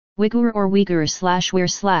Uyghur or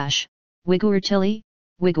Uyghur/Uyghur/, Uyghur tili,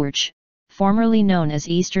 Uyghurche, formerly known as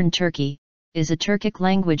Eastern Turkey, is a Turkic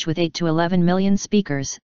language with 8 to 11 million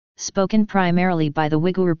speakers, spoken primarily by the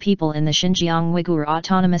Uyghur people in the Xinjiang Uyghur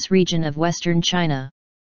Autonomous Region of Western China.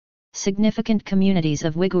 Significant communities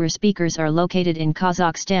of Uyghur speakers are located in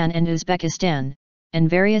Kazakhstan and Uzbekistan, and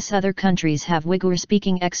various other countries have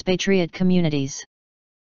Uyghur-speaking expatriate communities.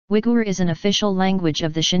 Uyghur is an official language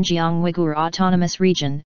of the Xinjiang Uyghur Autonomous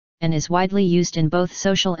Region, and is widely used in both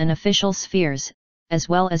social and official spheres, as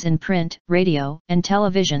well as in print, radio, and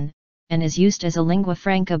television, and is used as a lingua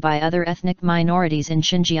franca by other ethnic minorities in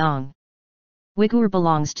Xinjiang. Uyghur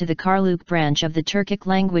belongs to the Karluk branch of the Turkic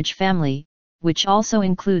language family, which also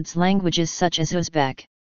includes languages such as Uzbek.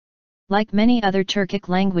 Like many other Turkic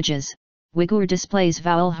languages, Uyghur displays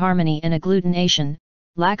vowel harmony and agglutination,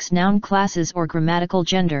 lacks noun classes or grammatical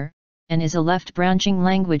gender, and is a left-branching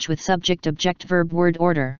language with subject-object-verb-word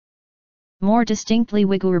order. More distinctly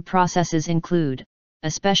Uyghur processes include,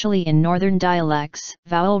 especially in northern dialects,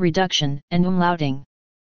 vowel reduction and umlauting.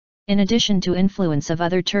 In addition to influence of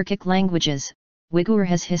other Turkic languages, Uyghur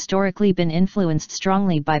has historically been influenced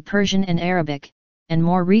strongly by Persian and Arabic, and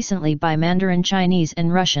more recently by Mandarin Chinese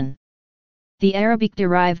and Russian. The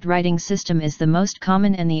Arabic-derived writing system is the most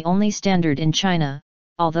common and the only standard in China,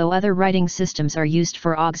 although other writing systems are used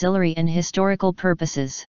for auxiliary and historical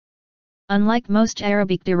purposes. Unlike most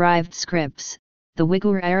Arabic-derived scripts, the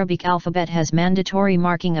Uyghur Arabic alphabet has mandatory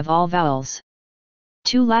marking of all vowels.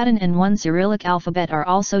 2 Latin and 1 Cyrillic alphabet are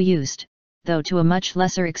also used, though to a much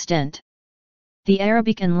lesser extent. The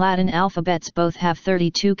Arabic and Latin alphabets both have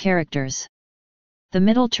 32 characters. The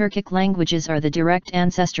Middle Turkic languages are the direct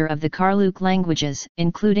ancestor of the Karluk languages,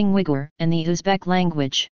 including Uyghur and the Uzbek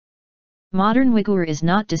language. Modern Uyghur is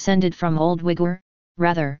not descended from Old Uyghur,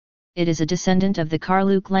 rather, it is a descendant of the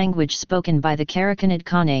Karluk language spoken by the Karakanid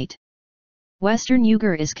Khanate. Western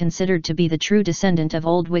Uyghur is considered to be the true descendant of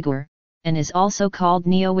Old Uyghur, and is also called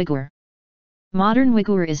Neo-Uyghur. Modern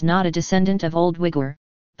Uyghur is not a descendant of Old Uyghur,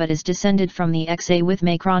 but is descended from the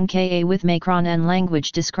Xa-Uyghur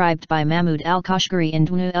language described by Mahmud al-Kashgari in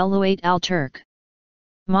Dunu el-Luwait al-Turk.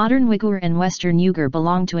 Modern Uyghur and Western Uyghur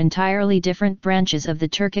belong to entirely different branches of the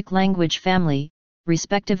Turkic language family,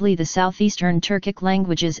 respectively the Southeastern Turkic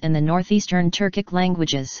languages and the Northeastern Turkic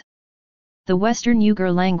languages. The Western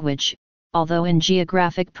Uyghur language, although in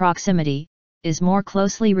geographic proximity, is more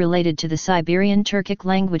closely related to the Siberian Turkic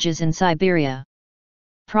languages in Siberia.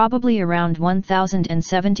 Probably around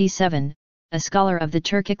 1077, a scholar of the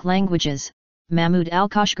Turkic languages, Mahmud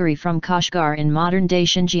al-Kashgari from Kashgar in modern-day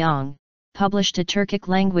Xinjiang, published a Turkic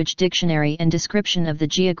language dictionary and description of the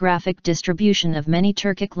geographic distribution of many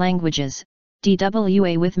Turkic languages,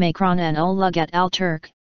 Dwa with Makron and ul-Lugat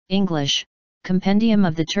al-Turk, English, Compendium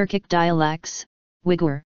of the Turkic Dialects,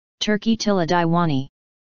 Uyghur, Turki Tila Diwani.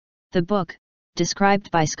 The book,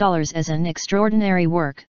 described by scholars as an extraordinary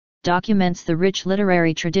work, documents the rich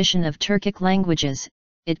literary tradition of Turkic languages.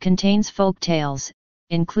 It contains folk tales,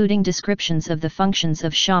 including descriptions of the functions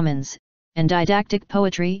of shamans, and didactic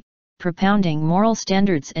poetry, propounding moral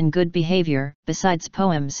standards and good behavior, besides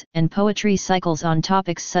poems and poetry cycles on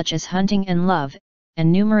topics such as hunting and love,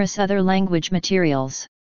 and numerous other language materials.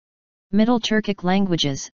 Middle Turkic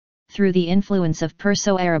languages, through the influence of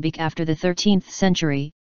Perso-Arabic after the 13th century,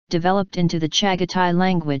 developed into the Chagatai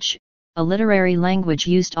language, a literary language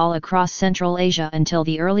used all across Central Asia until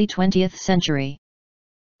the early 20th century.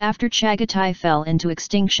 After Chagatai fell into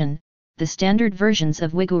extinction, the standard versions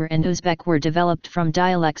of Uyghur and Uzbek were developed from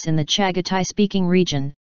dialects in the Chagatai-speaking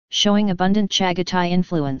region, showing abundant Chagatai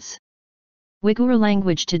influence. Uyghur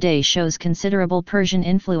language today shows considerable Persian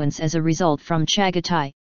influence as a result from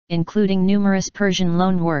Chagatai, including numerous Persian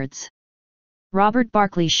loanwords. Robert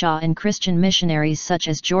Barclay Shaw and Christian missionaries such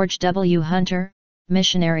as George W. Hunter,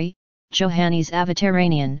 missionary, Johannes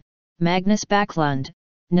Avitaranian, Magnus Backlund,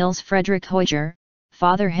 Nils Frederick Uyghur,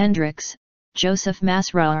 Father Hendricks, Joseph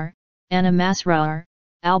Masrauer, Anna Masrauer,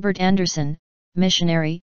 Albert Anderson,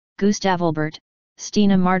 missionary, Gustav Albert,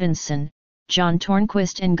 Stina Martinsson, John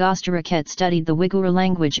Tornquist and Gostereket studied the Uyghur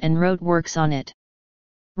language and wrote works on it.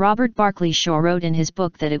 Robert Barclay Shaw wrote in his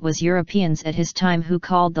book that it was Europeans at his time who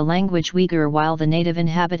called the language Uyghur, while the native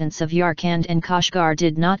inhabitants of Yarkand and Kashgar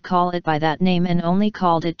did not call it by that name and only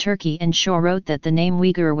called it Turkey, and Shaw wrote that the name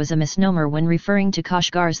Uyghur was a misnomer when referring to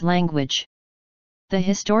Kashgar's language. The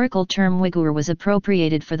historical term Uyghur was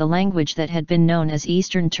appropriated for the language that had been known as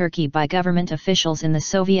Eastern Turkey by government officials in the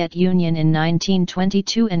Soviet Union in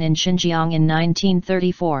 1922 and in Xinjiang in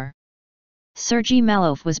 1934. Sergei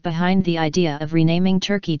Malov was behind the idea of renaming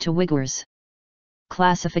Turkey to Uyghurs.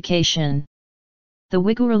 Classification. The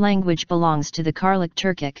Uyghur language belongs to the Karluk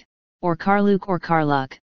Turkic, or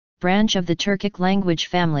Karluk, branch of the Turkic language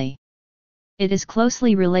family. It is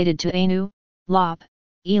closely related to Ainu, Lop,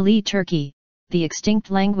 Ili Turki, the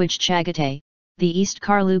extinct language Chagatai, the East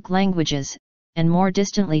Karluk languages, and more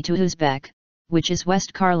distantly to Uzbek, which is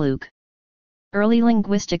West Karluk. Early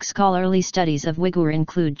linguistic scholarly studies of Uyghur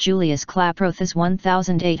include Julius Klaproth's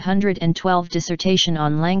 1812 dissertation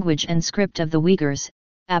on language and script of the Uyghurs,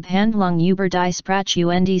 Abhandlung über die Sprache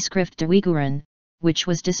und Schrift der Uiguren, which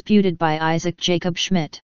was disputed by Isaac Jacob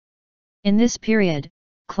Schmidt. In this period,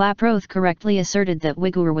 Klaproth correctly asserted that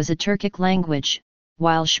Uyghur was a Turkic language,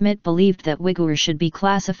 while Schmidt believed that Uyghur should be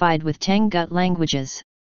classified with Tangut languages.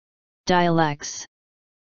 Dialects.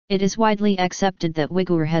 It is widely accepted that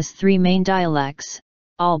Uyghur has three main dialects,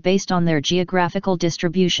 all based on their geographical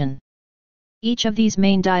distribution. Each of these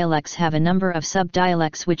main dialects have a number of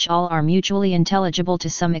sub-dialects which all are mutually intelligible to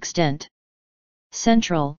some extent.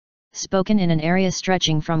 Central, spoken in an area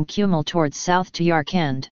stretching from Kumul towards south to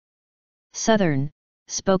Yarkand. Southern,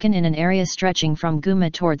 spoken in an area stretching from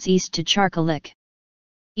Guma towards east to Charkalik.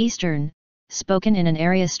 Eastern, spoken in an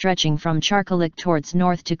area stretching from Charkalik towards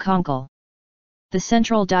north to Konkal. The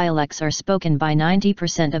central dialects are spoken by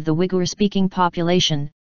 90% of the Uyghur-speaking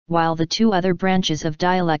population, while the two other branches of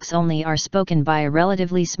dialects only are spoken by a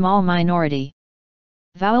relatively small minority.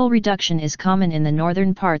 Vowel reduction is common in the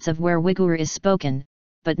northern parts of where Uyghur is spoken,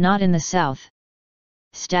 but not in the south.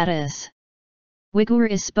 Status. Uyghur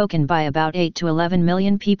is spoken by about 8 to 11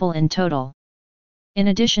 million people in total. In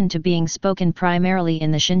addition to being spoken primarily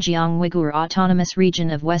in the Xinjiang Uyghur Autonomous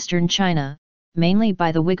Region of Western China, mainly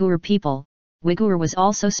by the Uyghur people, Uyghur was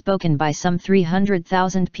also spoken by some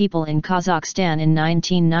 300,000 people in Kazakhstan in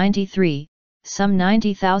 1993, some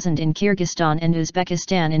 90,000 in Kyrgyzstan and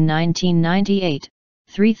Uzbekistan in 1998,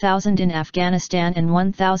 3,000 in Afghanistan and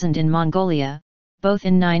 1,000 in Mongolia, both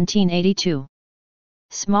in 1982.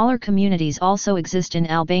 Smaller communities also exist in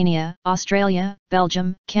Albania, Australia,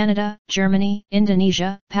 Belgium, Canada, Germany,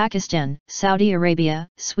 Indonesia, Pakistan, Saudi Arabia,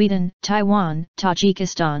 Sweden, Taiwan,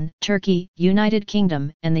 Tajikistan, Turkey, United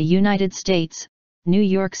Kingdom, and the United States, New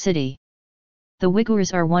York City. The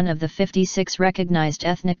Uyghurs are one of the 56 recognized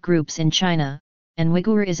ethnic groups in China, and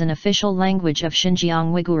Uyghur is an official language of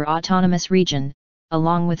Xinjiang Uyghur Autonomous Region,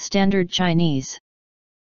 along with Standard Chinese.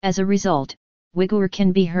 As a result, Uyghur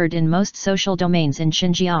can be heard in most social domains in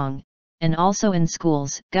Xinjiang, and also in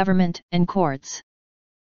schools, government, and courts.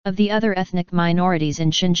 Of the other ethnic minorities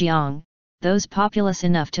in Xinjiang, those populous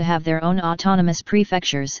enough to have their own autonomous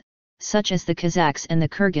prefectures, such as the Kazakhs and the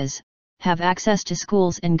Kyrgyz, have access to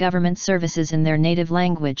schools and government services in their native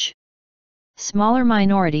language. Smaller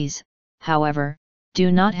minorities, however, do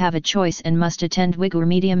not have a choice and must attend Uyghur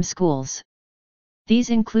medium schools. These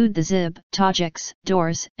include the Zib, Tajiks,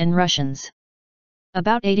 Dors, and Russians.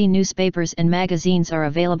 About 80 newspapers and magazines are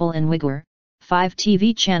available in Uyghur, 5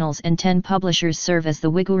 TV channels and 10 publishers serve as the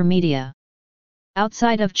Uyghur media.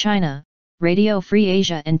 Outside of China, Radio Free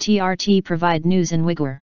Asia and TRT provide news in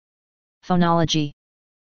Uyghur. Phonology.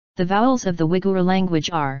 The vowels of the Uyghur language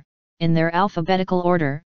are, in their alphabetical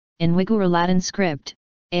order, in Uyghur Latin script,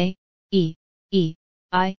 A, E,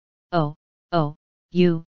 I, O,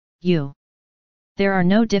 U, U. There are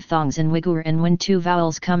no diphthongs in Uyghur, and when two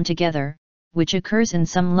vowels come together, which occurs in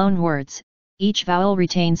some loan words, each vowel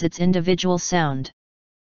retains its individual sound.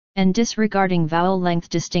 And disregarding vowel length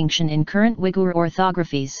distinction in current Uyghur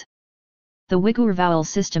orthographies. The Uyghur vowel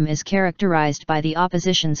system is characterized by the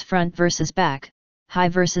oppositions front versus back, high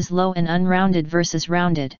versus low, and unrounded versus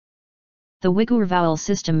rounded. The Uyghur vowel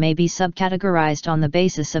system may be subcategorized on the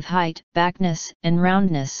basis of height, backness, and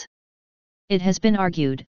roundness. It has been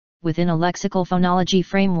argued, within a lexical phonology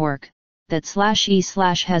framework, that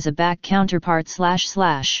 /e/ has a back counterpart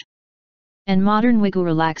 //. And modern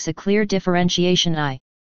Uyghur lacks a clear differentiation I.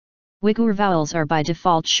 Uyghur vowels are by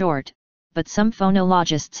default short, but some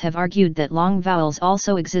phonologists have argued that long vowels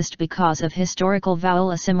also exist because of historical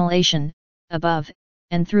vowel assimilation, above,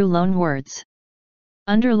 and through loan words.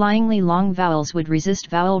 Underlyingly, long vowels would resist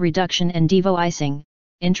vowel reduction and devoicing,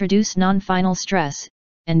 introduce non-final stress,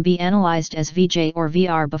 and be analyzed as VJ or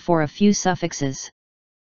VR before a few suffixes.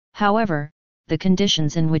 However, the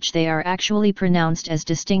conditions in which they are actually pronounced as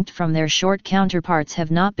distinct from their short counterparts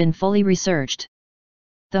have not been fully researched.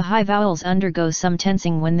 The high vowels undergo some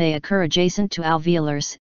tensing when they occur adjacent to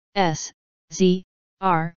alveolars, S, Z,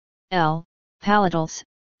 R, L, palatals,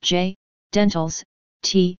 J, dentals,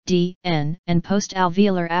 T, D, N, and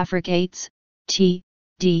post-alveolar affricates, T,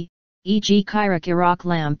 D, e.g. Kyrak Iraq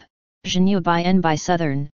lamp, Jnu by N by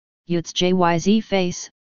southern, Yuts JYZ face,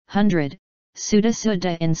 100, Suda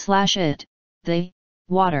Suda in /it, the,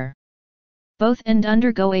 water. Both end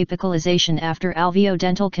undergo apicalization after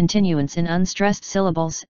alveodental continuance in unstressed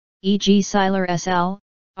syllables, e.g. silar sl,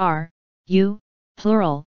 r, u,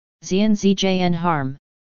 plural, z and zjn harm.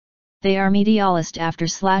 They are medialist after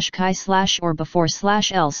 /chi/ or before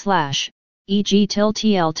 /l/, e.g. til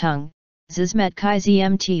tl tongue, zizmet chi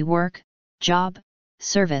zmt work, job,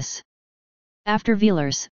 service. After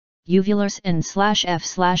velars, uvulars and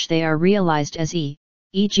 /f/ they are realized as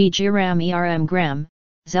e.g. giram erm gram,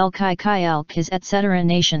 zel chi el kiz etc.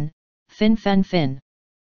 nation, fin fen fin.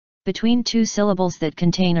 Between two syllables that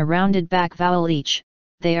contain a rounded back vowel each,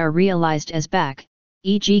 they are realized as back,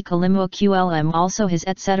 e.g. kalimwa qlm also his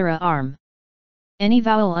etc. arm. Any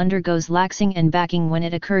vowel undergoes laxing and backing when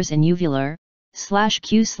it occurs in uvular,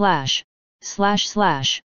 /q/,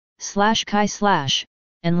 // chi/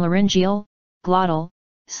 and laryngeal, glottal,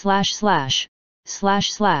 //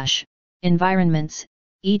 environments,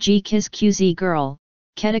 e.g. kiz qz girl,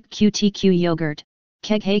 kedik qtq yogurt,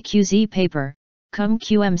 keg hay qz paper, cum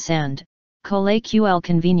qm sand, kole ql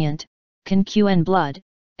convenient, can qn blood,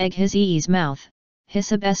 egg his e's mouth,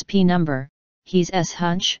 hisab sp number, he's s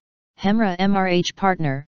hunch, hemra mrh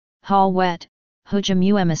partner, hall wet,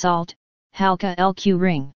 hujam assault, halka lq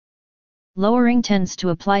ring. Lowering tends to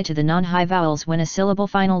apply to the non-high vowels when a syllable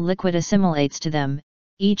final liquid assimilates to them,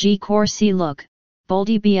 e.g. kor si look,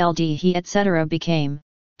 boldy bld he etc. became,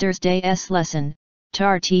 ders day s lesson,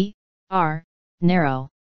 tar t, r, narrow.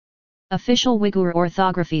 Official Uyghur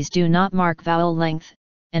orthographies do not mark vowel length,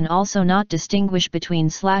 and also not distinguish between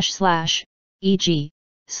 // e.g.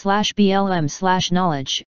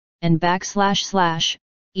 /blm/knowledge, and //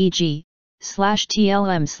 e.g.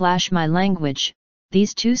 /tlm/my language.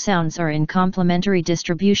 These two sounds are in complementary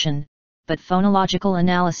distribution, but phonological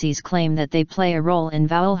analyses claim that they play a role in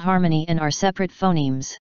vowel harmony and are separate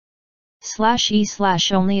phonemes.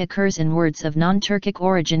 /e/ only occurs in words of non-Turkic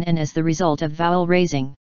origin and as the result of vowel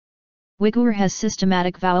raising. Uyghur has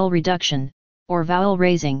systematic vowel reduction, or vowel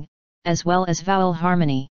raising, as well as vowel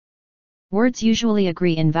harmony. Words usually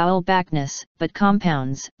agree in vowel backness, but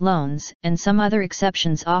compounds, loans, and some other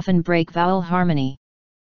exceptions often break vowel harmony.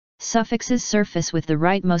 Suffixes surface with the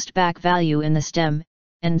rightmost back value in the stem,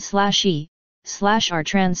 and /e/ are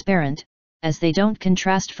transparent, as they don't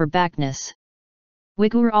contrast for backness.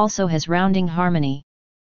 Uyghur also has rounding harmony.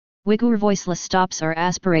 Uyghur voiceless stops are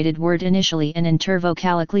aspirated word initially and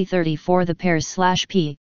intervocalically 30 for the pairs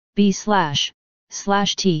 /p, b/,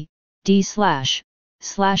 /t, d/,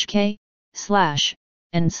 /k,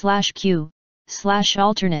 and /q,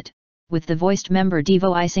 alternate, with the voiced member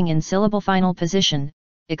devoicing in syllable final position,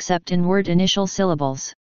 except in word initial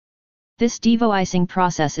syllables. This devoicing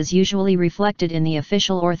process is usually reflected in the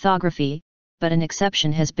official orthography, but an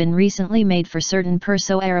exception has been recently made for certain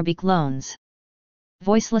Perso-Arabic loans.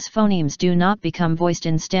 Voiceless phonemes do not become voiced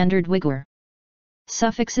in standard Uyghur.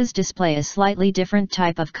 Suffixes display a slightly different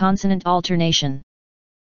type of consonant alternation.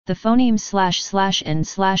 The phonemes // and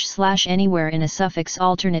 // anywhere in a suffix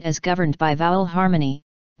alternate is governed by vowel harmony,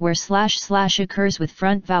 where // occurs with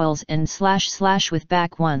front vowels and // with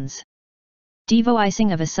back ones.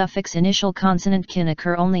 Devoicing of a suffix initial consonant can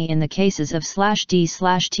occur only in the cases of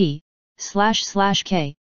 /d/t,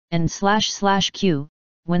 /k, and /q,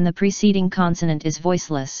 when the preceding consonant is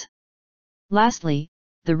voiceless. Lastly,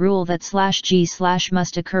 the rule that /g/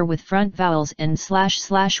 must occur with front vowels and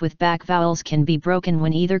 // with back vowels can be broken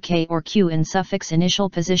when either k or q in suffix initial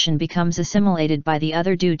position becomes assimilated by the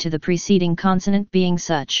other due to the preceding consonant being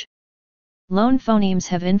such. Loan phonemes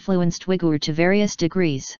have influenced Uyghur to various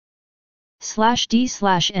degrees.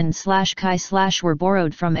 /d/ and /chi/ were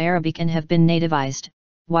borrowed from Arabic and have been nativized,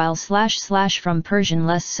 while // from Persian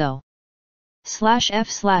less so.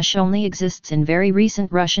 /f/ only exists in very recent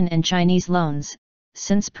Russian and Chinese loans,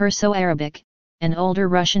 since Perso-Arabic, and older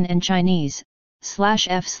Russian and Chinese,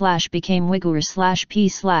 /f/ became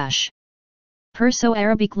Uyghur/p/.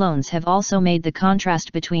 Perso-Arabic loans have also made the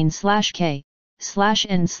contrast between /k,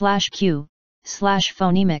 and /q,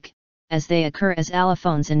 phonemic, as they occur as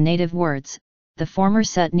allophones in native words, the former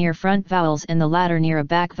set near front vowels and the latter near a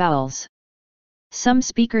back vowels. Some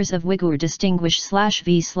speakers of Uyghur distinguish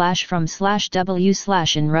 /v/ from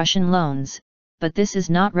 /w/ in Russian loans, but this is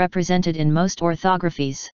not represented in most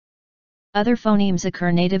orthographies. Other phonemes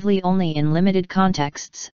occur natively only in limited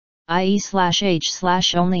contexts, i.e.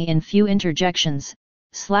 /h/ only in few interjections,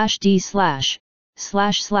 /d/,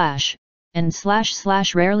 // and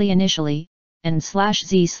 // rarely initially, and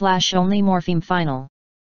 /z/ only morpheme final.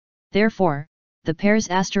 Therefore, the pairs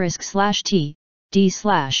 *t, d/, */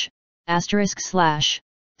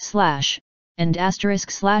 and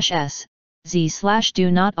 *s, z/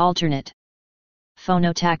 do not alternate.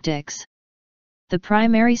 Phonotactics. The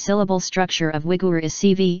primary syllable structure of Uyghur is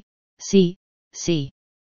CV, C, C.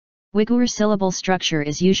 Uyghur syllable structure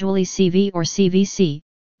is usually CV or CVC,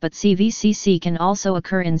 but CVCC can also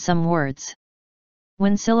occur in some words.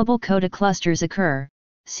 When syllable coda clusters occur,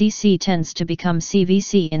 CC tends to become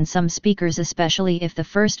CVC in some speakers, especially if the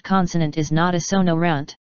first consonant is not a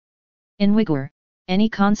sonorant. In Uyghur, any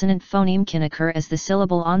consonant phoneme can occur as the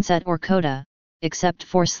syllable onset or coda, except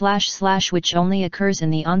for / which only occurs in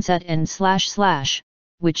the onset, and //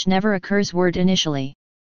 which never occurs word initially.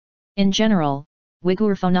 In general,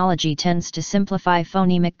 Uyghur phonology tends to simplify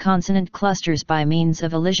phonemic consonant clusters by means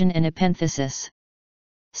of elision and epenthesis.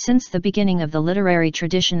 Since the beginning of the literary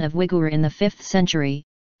tradition of Uyghur in the 5th century,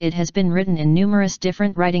 it has been written in numerous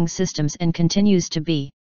different writing systems and continues to be.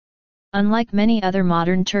 Unlike many other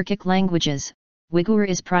modern Turkic languages, Uyghur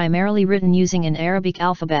is primarily written using an Arabic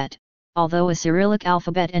alphabet, although a Cyrillic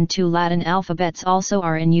alphabet and 2 Latin alphabets also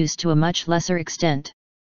are in use to a much lesser extent.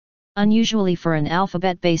 Unusually for an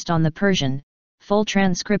alphabet based on the Persian, full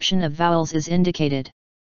transcription of vowels is indicated.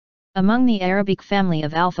 Among the Arabic family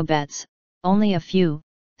of alphabets, only a few,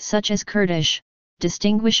 such as Kurdish,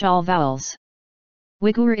 distinguish all vowels.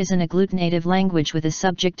 Uyghur is an agglutinative language with a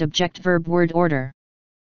subject-object-verb-word order.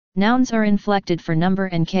 Nouns are inflected for number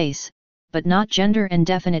and case, but not gender and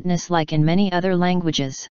definiteness like in many other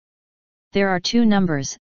languages. There are 2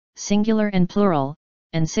 numbers, singular and plural,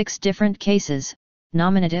 and 6 different cases,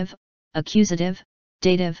 nominative, accusative,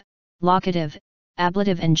 dative, locative,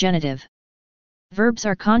 ablative and genitive. Verbs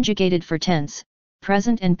are conjugated for tense,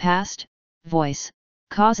 present and past, voice,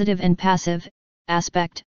 causative and passive,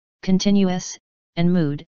 aspect, continuous, and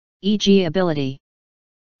mood, e.g. ability.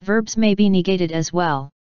 Verbs may be negated as well.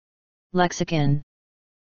 Lexicon.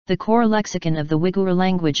 The core lexicon of the Uyghur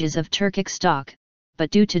language is of Turkic stock, but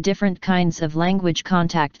due to different kinds of language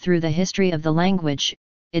contact through the history of the language,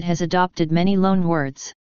 it has adopted many loan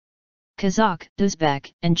words. Kazakh,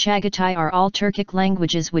 Uzbek, and Chagatai are all Turkic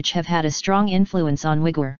languages which have had a strong influence on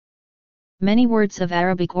Uyghur. Many words of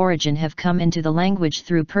Arabic origin have come into the language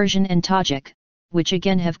through Persian and Tajik, which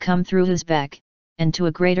again have come through Uzbek, and to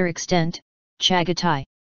a greater extent, Chagatai.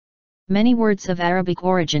 Many words of Arabic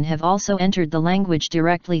origin have also entered the language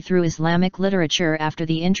directly through Islamic literature after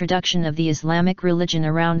the introduction of the Islamic religion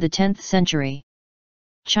around the 10th century.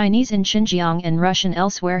 Chinese in Xinjiang and Russian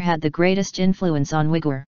elsewhere had the greatest influence on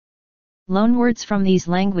Uyghur. Loanwords from these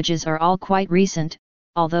languages are all quite recent,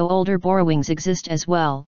 although older borrowings exist as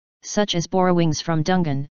well, such as borrowings from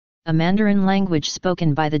Dungan, a Mandarin language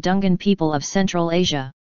spoken by the Dungan people of Central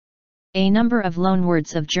Asia. A number of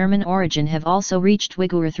loanwords of German origin have also reached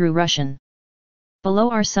Uyghur through Russian.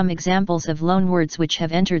 Below are some examples of loanwords which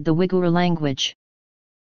have entered the Uyghur language.